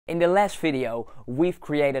In the last video, we've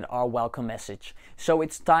created our welcome message, so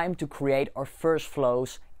it's time to create our first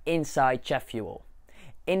flows inside Chatfuel.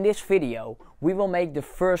 In this video, we will make the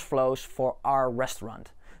first flows for our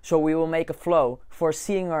restaurant. So we will make a flow for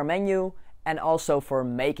seeing our menu and also for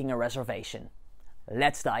making a reservation.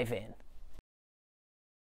 Let's dive in.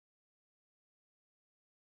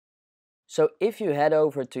 So if you head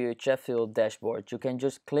over to your Chatfuel dashboard, you can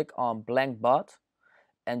just click on blank bot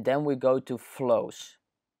and then we go to flows.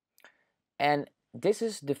 And this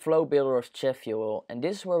is the flow builder of Chatfuel, and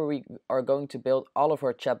this is where we are going to build all of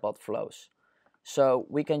our chatbot flows. So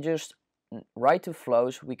we can just write to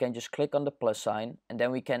flows, we can just click on the plus sign, and then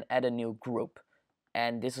we can add a new group.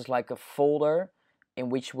 And this is like a folder in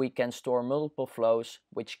which we can store multiple flows,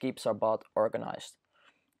 which keeps our bot organized.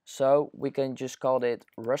 So we can just call it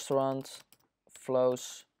restaurant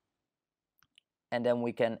flows, and then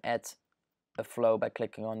we can add a flow by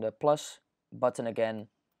clicking on the plus button again.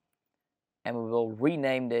 And we will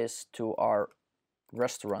rename this to our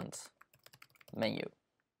restaurant menu.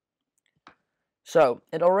 So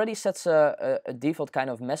it already sets a default kind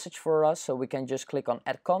of message for us, so we can just click on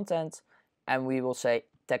add content and we will say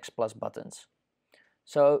text plus buttons.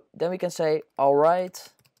 So then we can say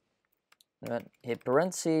alright, hit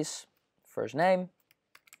parentheses, first name,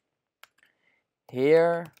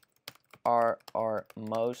 here are our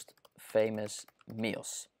most famous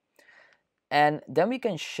meals. And then we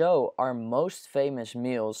can show our most famous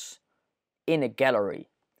meals in a gallery.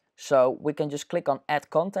 So we can just click on add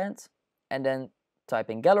content and then type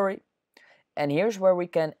in gallery. And here's where we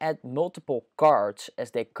can add multiple cards,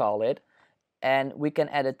 as they call it. And we can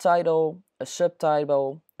add a title, a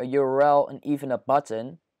subtitle, a URL, and even a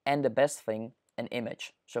button. And the best thing, an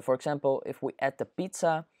image. So for example, if we add the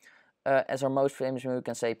pizza as our most famous meal, we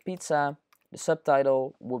can say pizza. The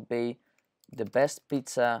subtitle would be the best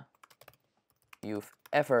pizza you've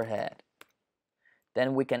ever had.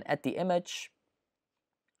 Then we can add the image,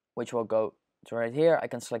 which will go to right here. I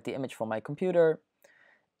can select the image from my computer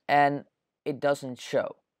and it doesn't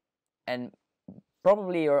show. And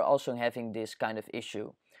probably you're also having this kind of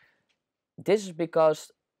issue. This is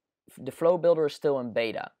because the flow builder is still in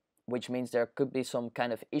beta, which means there could be some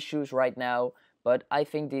kind of issues right now, but I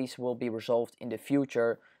think these will be resolved in the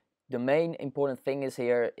future. The main important thing is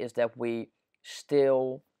here is that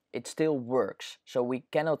it still works. So we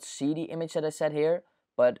cannot see the image that I set here,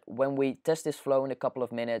 but when we test this flow in a couple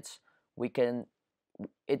of minutes,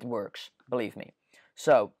 it works, believe me.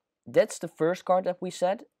 So that's the first card that we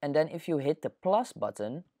set, and then if you hit the plus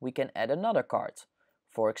button, we can add another card.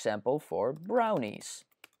 For example, for brownies.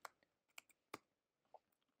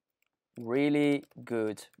 Really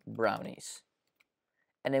good brownies.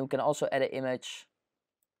 And then we can also add an image,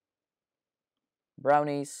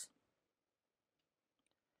 brownies.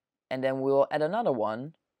 And then we will add another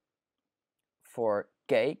one for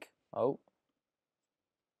cake. For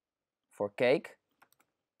cake.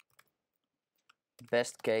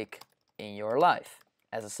 Best cake in your life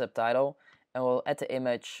as a subtitle. And we'll add the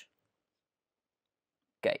image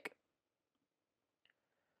cake.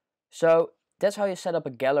 So that's how you set up a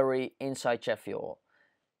gallery inside Chatfuel.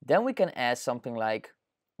 Then we can add something like,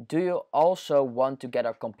 do you also want to get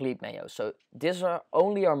our complete menu? So these are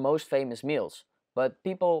only our most famous meals, but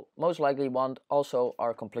people most likely want also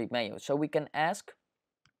our complete menu. So we can ask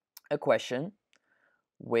a question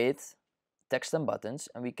with text and buttons,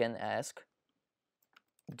 and we can ask,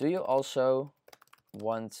 do you also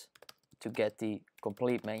want to get the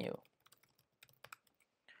complete menu?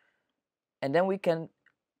 And then we can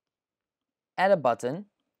add a button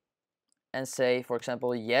and say, for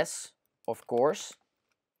example, yes, of course.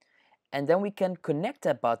 And then we can connect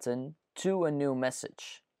that button to a new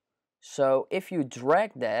message. So if you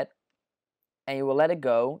drag that and you will let it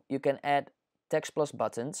go, you can add text plus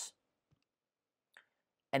buttons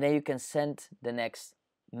and then you can send the next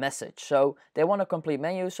message. So they want a complete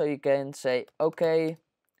menu, so you can say, okay,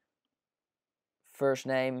 first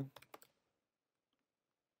name,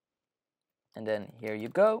 and then here you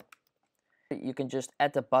go. You can just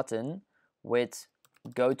add the button with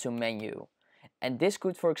go to menu. And this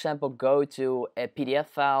could, for example, go to a PDF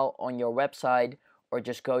file on your website, or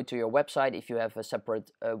just go to your website if you have a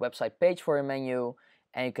separate website page for a menu,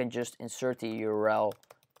 and you can just insert the URL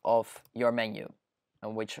of your menu,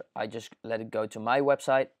 in which I just let it go to my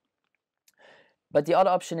website. But the other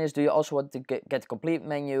option is, do you also want to get the complete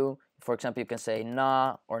menu? For example, you can say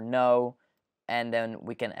nah or no, and then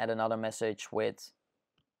we can add another message with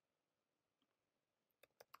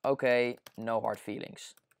okay, no hard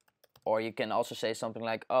feelings. Or you can also say something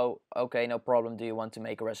like, oh, okay, no problem, do you want to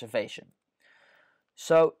make a reservation?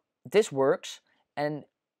 So this works, and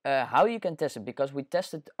how you can test it, because we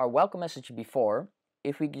tested our welcome message before.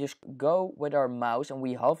 If we just go with our mouse and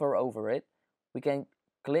we hover over it, we can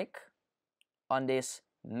click on this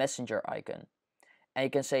messenger icon. And you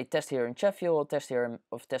can say test here in Chatfuel, test here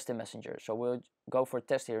of test in Messenger. So we'll go for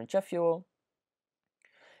test here in Chatfuel.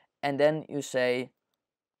 And then you say,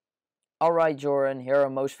 alright Joran, here are our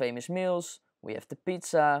most famous meals. We have the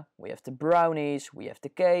pizza, we have the brownies, we have the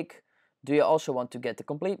cake. Do you also want to get the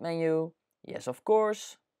complete menu? Yes, of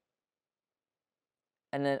course.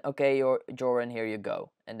 And then, okay, Joran, here you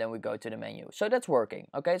go. And then we go to the menu. So that's working.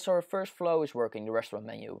 Okay, so our first flow is working, the restaurant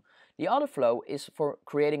menu. The other flow is for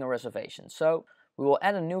creating a reservation. So we will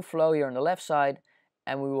add a new flow here on the left side,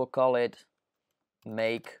 and we will call it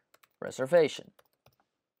make reservation.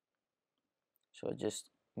 So just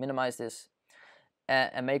minimize this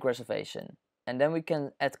and make reservation. And then we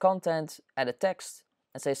can add content, add a text,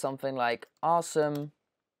 and say something like awesome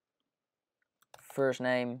first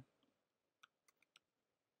name.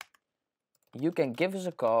 You can give us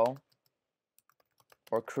a call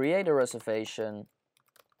or create a reservation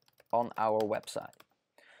on our website.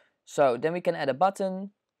 So then we can add a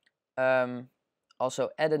button, also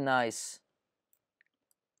add a nice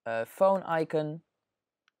phone icon.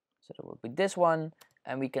 So that would be this one,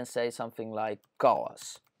 and we can say something like call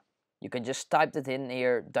us. You can just type it in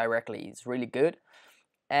here directly. It's really good.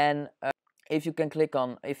 And if you can click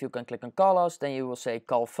on call us, then you will say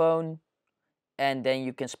call phone, and then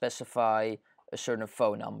you can specify a certain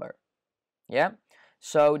phone number. Yeah.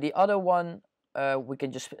 So the other one, we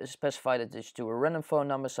can just specify that it's to a random phone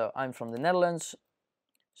number. So I'm from the Netherlands,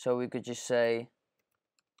 so we could just say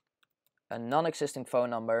a non-existing phone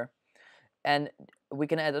number, and we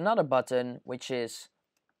can add another button, which is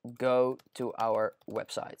go to our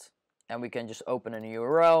website, and we can just open a new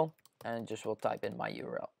URL and just will type in my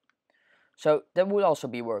URL. So that would also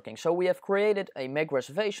be working. So we have created a make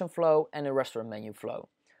reservation flow and a restaurant menu flow,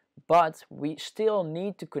 but we still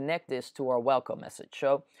need to connect this to our welcome message.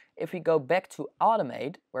 So if we go back to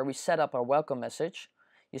automate, where we set up our welcome message,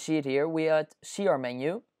 you see it here, we see our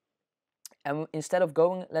menu, and instead of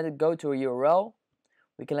let it go to a URL,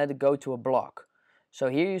 we can let it go to a block. So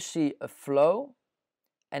here you see a flow,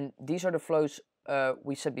 and these are the flows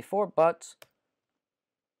we said before, but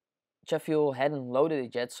Chatfuel hadn't loaded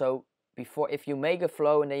it yet. So before, if you make a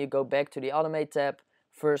flow and then you go back to the automate tab,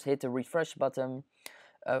 first hit the refresh button,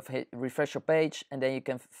 refresh your page, and then you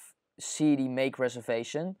can see the make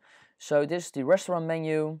reservation. So this is the restaurant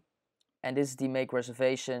menu, and this is the make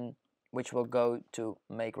reservation, which will go to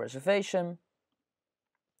make reservation.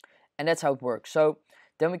 And that's how it works. So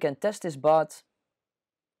then we can test this bot.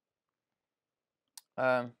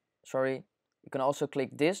 You can also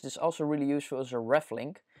click this. This is also really useful as a ref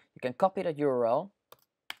link. You can copy that URL,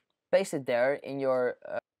 paste it there in your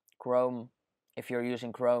Chrome. If you're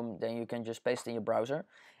using Chrome, then you can just paste it in your browser.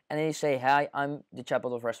 And then you say, hi, I'm the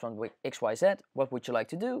chatbot of restaurant with XYZ. What would you like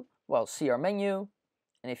to do? Well, see our menu.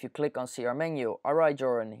 And if you click on see our menu, all right,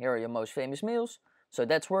 Joran, here are your most famous meals. So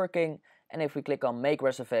that's working. And if we click on make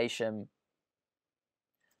reservation,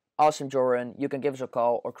 awesome, Joran, you can give us a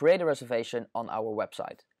call or create a reservation on our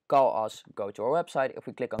website. Call us, go to our website. If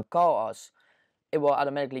we click on call us, it will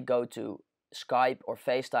automatically go to Skype or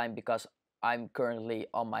FaceTime because I'm currently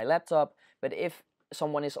on my laptop. But if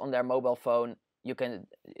someone is on their mobile phone,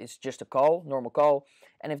 it's just a call, normal call.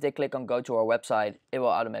 And if they click on go to our website, it will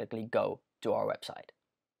automatically go to our website.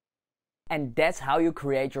 And that's how you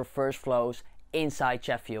create your first flows inside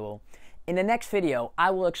Chatfuel. In the next video,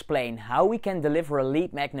 I will explain how we can deliver a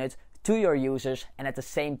lead magnet to your users and at the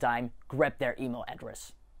same time grab their email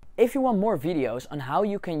address. If you want more videos on how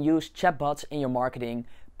you can use chatbots in your marketing,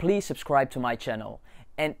 please subscribe to my channel.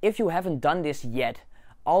 And if you haven't done this yet,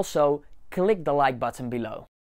 also click the like button below.